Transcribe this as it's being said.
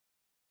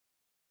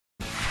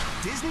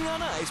Disney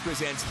on Ice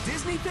presents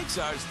Disney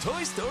Pixar's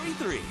Toy Story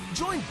 3.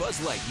 Join Buzz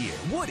Lightyear,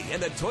 Woody, and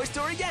the Toy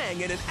Story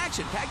gang in an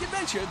action-packed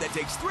adventure that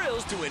takes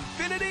thrills to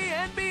infinity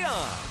and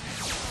beyond.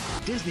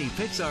 Disney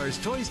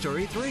Pixar's Toy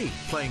Story 3,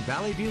 playing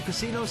Valley View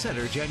Casino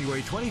Center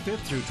January 25th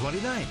through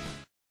 29th.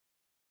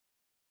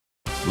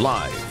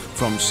 Live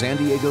from San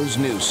Diego's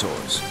news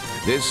source,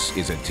 this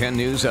is a 10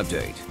 News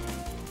Update.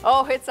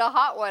 Oh, it's a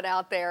hot one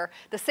out there.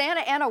 The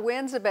Santa Ana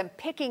winds have been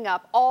picking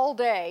up all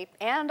day,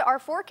 and our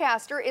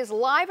forecaster is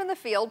live in the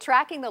field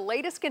tracking the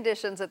latest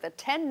conditions at the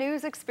 10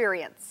 News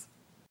Experience.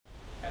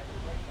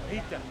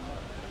 Rita,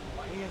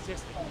 ¿qué es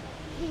esto?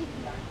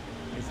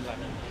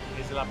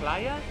 ¿Es la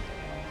playa?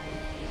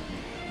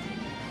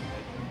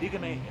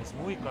 Dígame, es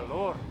muy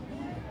calor.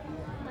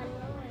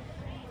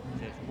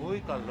 Es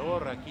muy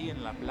calor aquí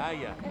en la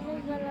playa.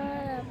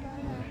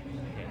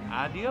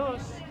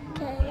 Adiós.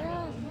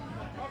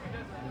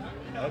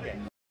 Okay.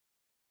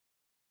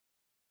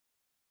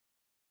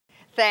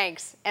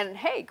 Thanks, and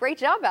hey, great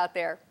job out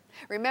there.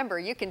 Remember,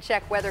 you can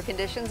check weather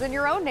conditions in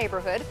your own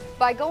neighborhood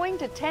by going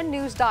to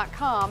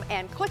 10news.com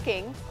and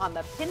clicking on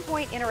the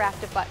Pinpoint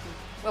Interactive button.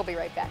 We'll be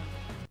right back.